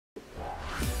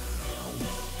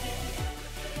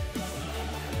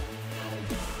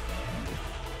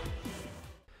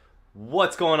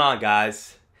What's going on,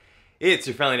 guys? It's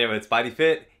your friendly neighborhood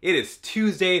Spideyfit. It is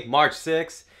Tuesday, March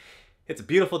 6th. It's a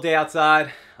beautiful day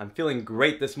outside. I'm feeling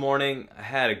great this morning. I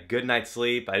had a good night's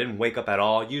sleep. I didn't wake up at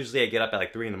all. Usually I get up at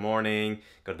like 3 in the morning,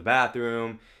 go to the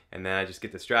bathroom, and then I just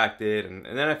get distracted, and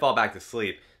then I fall back to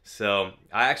sleep. So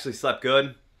I actually slept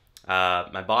good.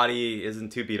 My body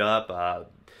isn't too beat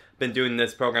up. Been doing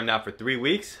this program now for 3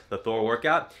 weeks, the Thor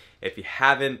workout. If you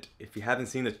haven't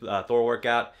seen the Thor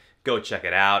workout, go check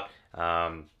it out.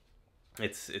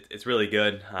 It's really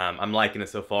good. I'm liking it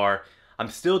so far. I'm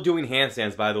still doing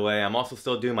handstands, by the way. I'm also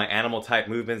still doing my animal type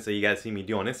movements that you guys see me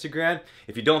do on Instagram.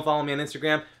 If you don't follow me on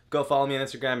Instagram, go follow me on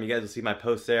Instagram. You guys will see my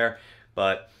posts there.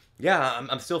 But yeah,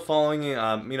 I'm still following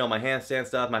my handstand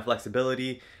stuff, my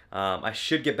flexibility. I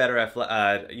should get better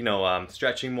at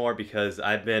stretching more because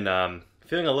I've been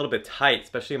feeling a little bit tight,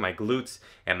 especially in my glutes,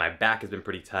 and my back has been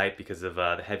pretty tight because of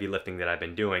the heavy lifting that I've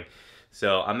been doing.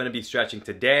 So I'm going to be stretching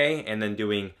today and then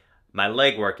doing my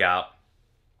leg workout.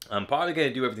 I'm probably going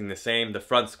to do everything the same: the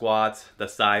front squats, the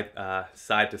side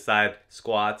to side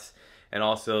squats, and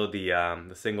also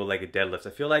the single-legged deadlifts.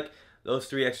 I feel like those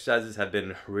 3 exercises have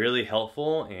been really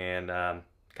helpful and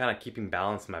kind of keeping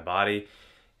balance in my body.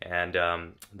 And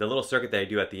the little circuit that I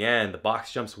do at the end, the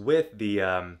box jumps with the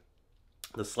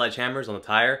sledgehammers on the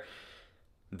tire,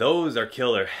 those are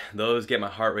killer. Those get my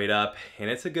heart rate up, and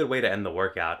it's a good way to end the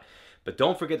workout. But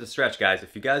don't forget to stretch, guys.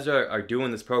 If you guys are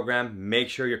doing this program, make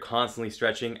sure you're constantly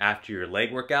stretching after your leg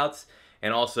workouts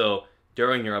and also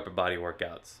during your upper body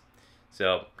workouts.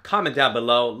 So comment down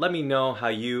below. Let me know how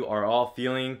you are all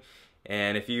feeling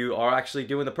and if you are actually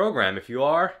doing the program. If you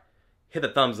are, hit the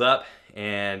thumbs up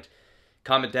and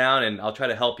comment down, and I'll try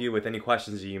to help you with any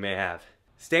questions that you may have.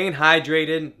 Staying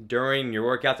hydrated during your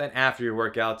workouts and after your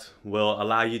workouts will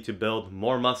allow you to build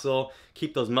more muscle,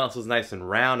 keep those muscles nice and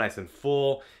round, nice and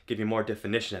full, give you more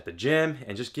definition at the gym,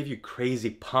 and just give you crazy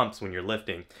pumps when you're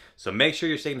lifting. So make sure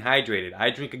you're staying hydrated.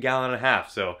 I drink 1.5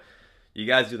 gallons, so you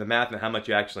guys do the math on how much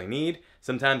you actually need.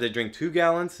 Sometimes I drink 2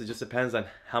 gallons. It just depends on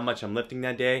how much I'm lifting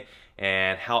that day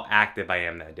and how active I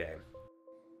am that day.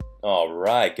 All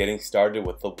right, getting started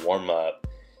with the warm-up.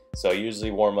 So I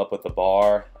usually warm up with the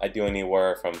bar. I do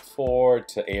anywhere from 4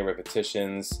 to 8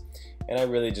 repetitions, and I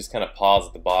really just kind of pause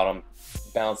at the bottom,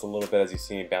 bounce a little bit as you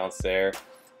see me bounce there,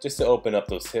 just to open up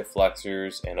those hip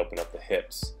flexors and open up the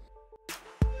hips.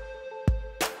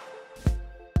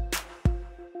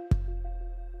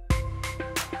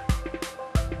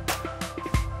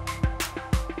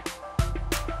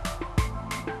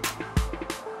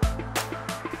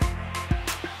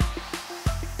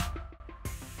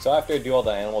 So after I do all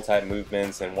the animal type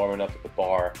movements and warming up with the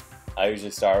bar, I usually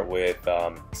start with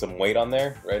some weight on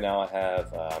there. Right now I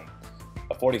have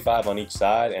a 45 on each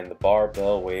side, and the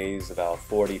barbell weighs about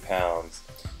 40 pounds.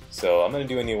 So I'm going to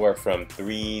do anywhere from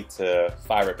 3 to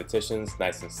 5 repetitions,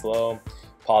 nice and slow,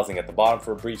 pausing at the bottom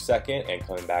for a brief second and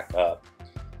coming back up.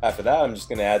 After that, I'm just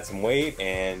going to add some weight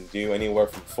and do anywhere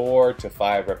from 4 to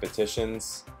 5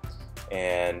 repetitions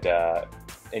and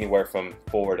anywhere from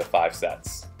 4 to 5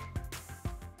 sets.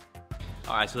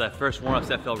 Alright, so that first warm-up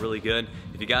set felt really good.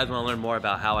 If you guys want to learn more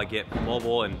about how I get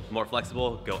mobile and more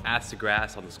flexible, go ass to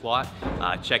grass on the squat.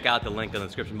 Check out the link in the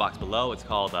description box below. It's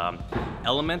called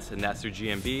Elements, and that's through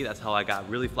GMB. That's how I got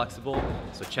really flexible,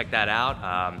 so check that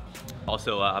out.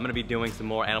 Also, I'm going to be doing some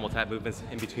more animal type movements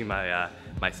in between my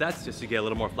sets just to get a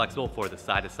little more flexible for the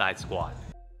side-to-side squat.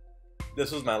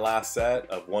 This was my last set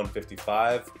of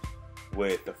 155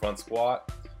 with the front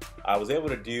squat. I was able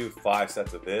to do 5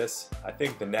 sets of this. I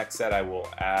think the next set I will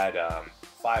add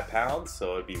 5 pounds,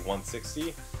 so it'd be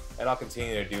 160, and I'll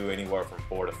continue to do anywhere from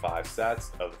 4 to 5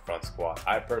 sets of the front squat.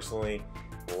 I personally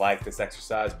like this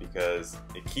exercise because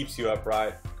it keeps you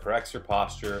upright, corrects your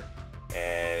posture,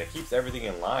 and it keeps everything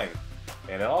in line,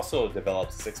 and it also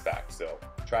develops a six-pack, so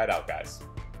try it out, guys.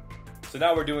 So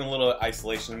now we're doing a little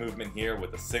isolation movement here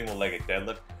with a single-legged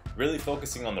deadlift, really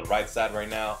focusing on the right side right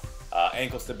now.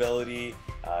 Ankle stability,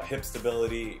 hip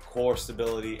stability, core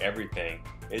stability, everything.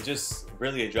 It just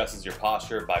really addresses your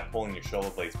posture by pulling your shoulder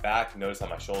blades back. Notice how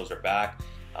my shoulders are back.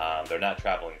 They're not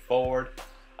traveling forward.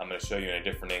 I'm going to show you in a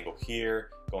different angle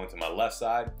here, going to my left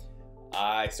side.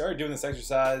 I started doing this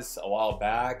exercise a while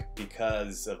back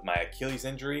because of my Achilles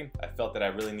injury. I felt that I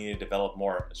really needed to develop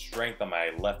more strength on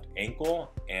my left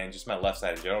ankle and just my left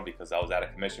side in general because I was out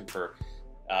of commission for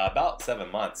about 7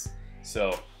 months.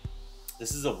 So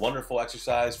this is a wonderful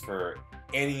exercise for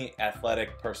any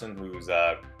athletic person who's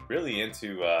really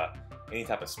into any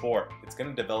type of sport. It's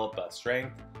going to develop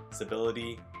strength,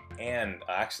 stability, and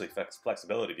actually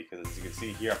flexibility, because as you can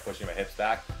see here, I'm pushing my hips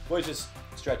back, which is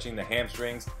stretching the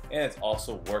hamstrings, and it's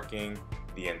also working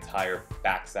the entire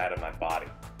backside of my body.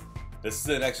 This is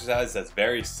an exercise that's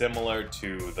very similar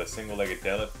to the single-legged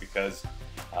deadlift because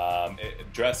it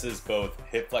addresses both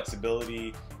hip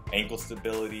flexibility, ankle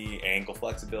stability, ankle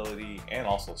flexibility, and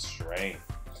also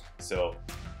strength. So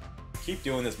keep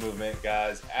doing this movement,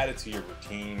 guys. Add it to your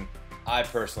routine. I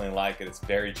personally like it. It's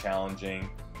very challenging,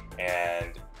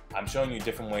 and I'm showing you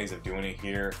different ways of doing it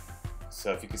here.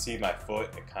 So if you can see my foot,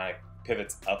 it kind of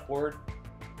pivots upward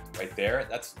right there.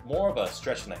 That's more of a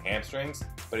stretch in the hamstrings,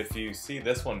 but if you see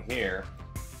this one here,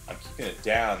 I'm keeping it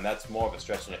down. That's more of a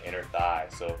stretch in the inner thigh,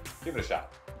 so give it a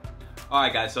shot.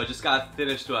 Alright guys, so I just got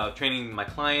finished training my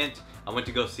client. I went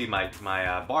to go see my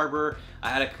barber. I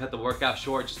had to cut the workout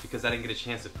short just because I didn't get a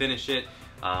chance to finish it.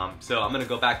 So I'm gonna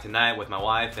go back tonight with my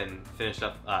wife and finish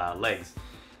up legs.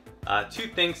 Two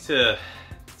things to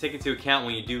take into account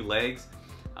when you do legs.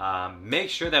 Make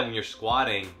sure that when you're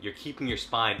squatting, you're keeping your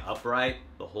spine upright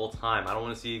the whole time. I don't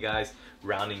want to see you guys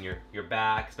rounding your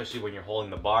back, especially when you're holding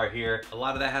the bar here. A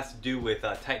lot of that has to do with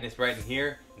tightness right in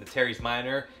here, in the teres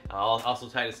minor, also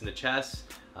tightness in the chest.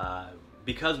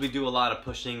 Because we do a lot of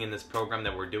pushing in this program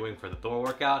that we're doing for the Thor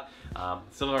workout,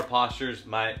 some of our postures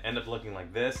might end up looking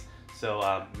like this.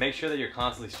 So make sure that you're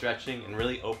constantly stretching and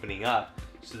really opening up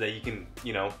so that you can,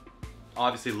 you know,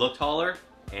 obviously look taller,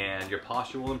 and your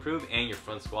posture will improve and your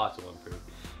front squats will improve.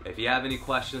 If you have any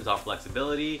questions on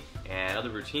flexibility and other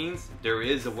routines, there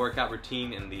is a workout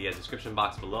routine in the description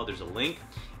box below. There's a link.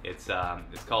 It's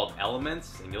called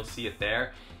Elements, and you'll see it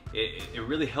there. It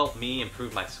really helped me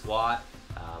improve my squat,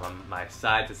 my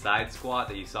side-to-side squat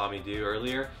that you saw me do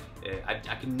earlier.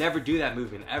 I could never do that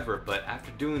movement ever, but after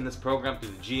doing this program through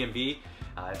the GMB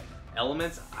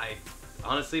Elements,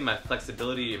 honestly, my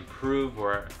flexibility improved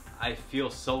where I feel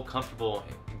so comfortable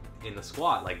in the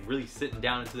squat, like really sitting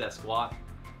down into that squat,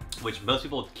 which most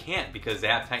people can't because they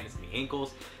have tightness in the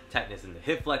ankles, tightness in the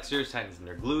hip flexors, tightness in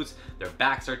their glutes, their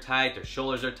backs are tight, their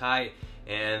shoulders are tight,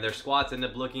 and their squats end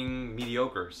up looking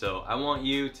mediocre. So I want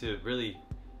you to really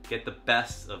get the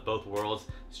best of both worlds,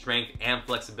 strength and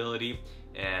flexibility,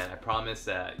 and I promise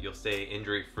that you'll stay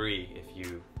injury-free if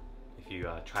you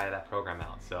try that program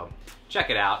out. So check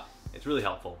it out, it's really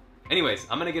helpful. Anyways,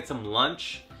 I'm gonna get some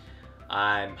lunch.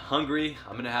 I'm hungry.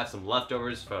 I'm gonna have some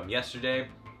leftovers from yesterday,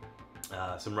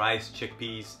 some rice,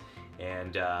 chickpeas,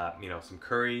 and you know, some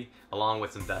curry, along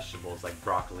with some vegetables like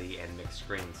broccoli and mixed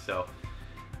greens. So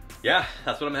yeah,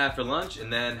 that's what I'm gonna have for lunch,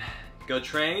 and then go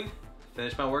train,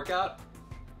 finish my workout,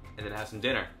 and then have some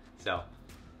dinner. So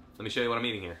let me show you what I'm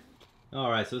eating here. All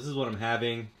right, so this is what I'm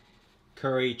having: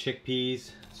 curry,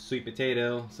 chickpeas, sweet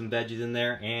potato, some veggies in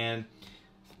there, and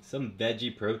some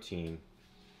veggie protein.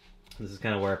 This is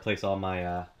kind of where I place all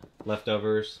my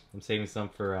leftovers. I'm saving some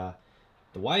for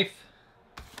the wife.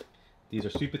 These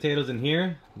are sweet potatoes in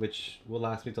here, which will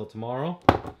last me till tomorrow.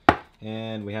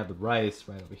 And we have the rice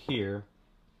right over here.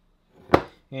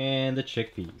 And the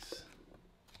chickpeas.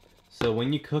 So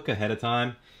when you cook ahead of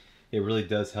time, it really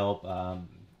does help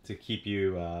to keep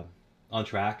you on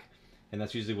track. And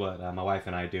that's usually what my wife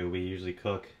and I do. We usually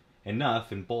cook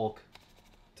enough in bulk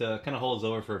to kind of hold us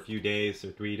over for a few days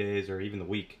or 3 days or even the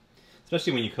week.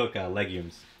 Especially when you cook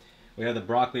legumes. We have the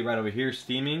broccoli right over here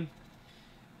steaming.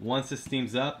 Once this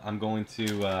steams up, I'm going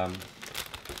to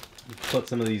put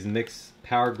some of these mixed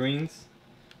power greens,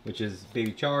 which is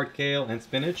baby chard, kale, and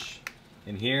spinach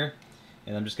in here.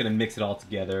 And I'm just going to mix it all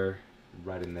together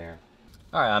right in there.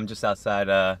 Alright, I'm just outside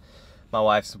my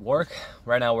wife's work.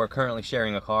 Right now we're currently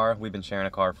sharing a car. We've been sharing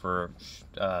a car for,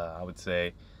 I would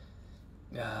say,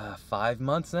 5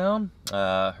 months now.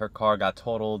 Her car got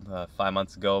totaled 5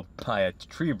 months ago by a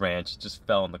tree branch. Just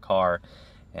fell in the car,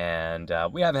 and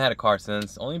we haven't had a car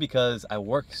since, only because I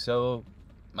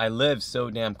live so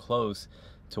damn close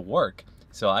to work.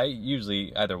 So I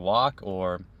usually either walk,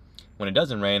 or when it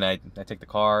doesn't rain, I take the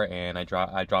car and I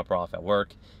drop her off at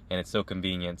work, and it's so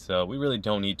convenient. So we really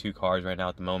don't need 2 cars right now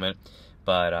at the moment,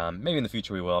 but maybe in the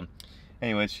future we will.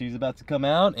 Anyways, she's about to come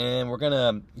out, and we're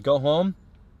gonna go home.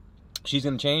 She's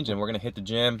gonna change, and we're gonna hit the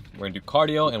gym. We're gonna do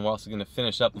cardio, and we're also gonna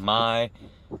finish up my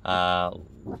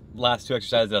last 2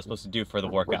 exercises that I was supposed to do for the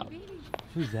workout.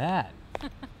 Who's that?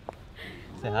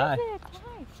 Say hi.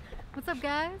 Hi. What's up,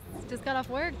 guys? Just got off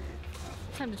work.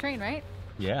 Time to train, right?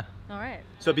 Yeah. All right.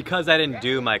 So because I didn't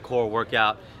do my core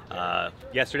workout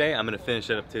yesterday, I'm gonna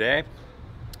finish it up today.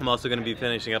 I'm also gonna be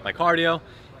finishing up my cardio,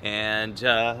 and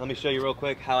let me show you real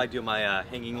quick how I do my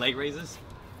hanging leg raises.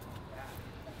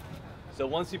 So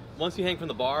once you hang from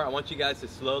the bar, I want you guys to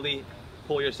slowly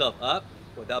pull yourself up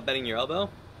without bending your elbow.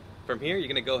 From here, you're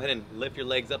gonna go ahead and lift your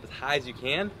legs up as high as you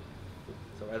can.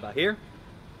 So right about here,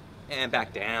 and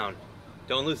back down.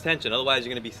 Don't lose tension, otherwise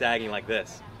you're gonna be sagging like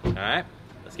this. All right,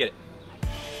 let's get it.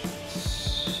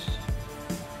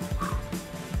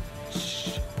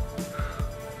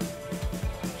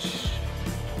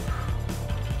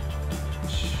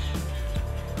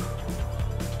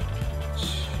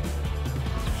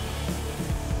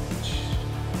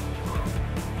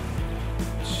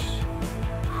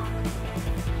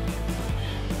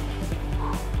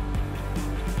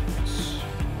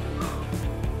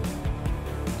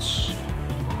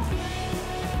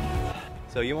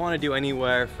 So you want to do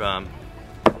anywhere from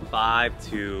 5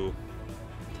 to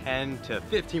 10 to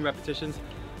 15 repetitions,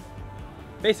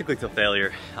 basically till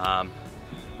failure.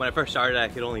 When I first started, I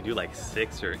could only do like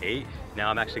 6 or 8. Now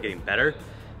I'm actually getting better,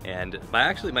 and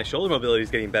my shoulder mobility is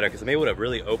getting better because I'm able to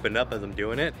really open up as I'm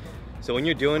doing it. So when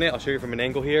you're doing it, I'll show you from an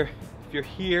angle here. If you're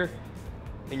here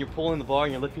and you're pulling the bar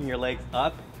and you're lifting your legs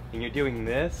up and you're doing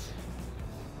this,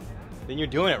 then you're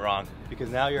doing it wrong, because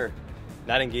now you're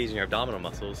not engaging your abdominal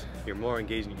muscles. You're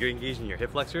engaging your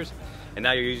hip flexors, and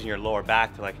now you're using your lower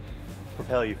back to like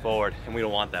propel you forward, and we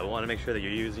don't want that. We want to make sure that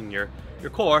you're using your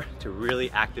core to really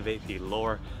activate the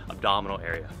lower abdominal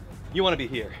area. You want to be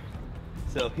here.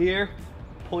 So here,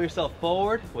 pull yourself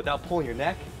forward without pulling your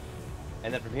neck,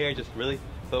 and then from here, just really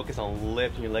focus on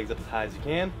lifting your legs up as high as you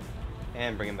can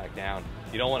and bring them back down.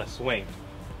 You don't want to swing.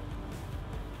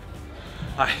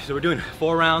 All right, so we're doing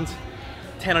 4 rounds,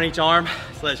 10 on each arm,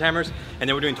 sledgehammers, and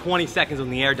then we're doing 20 seconds on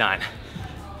the air dyne.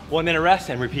 1 minute rest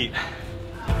and repeat.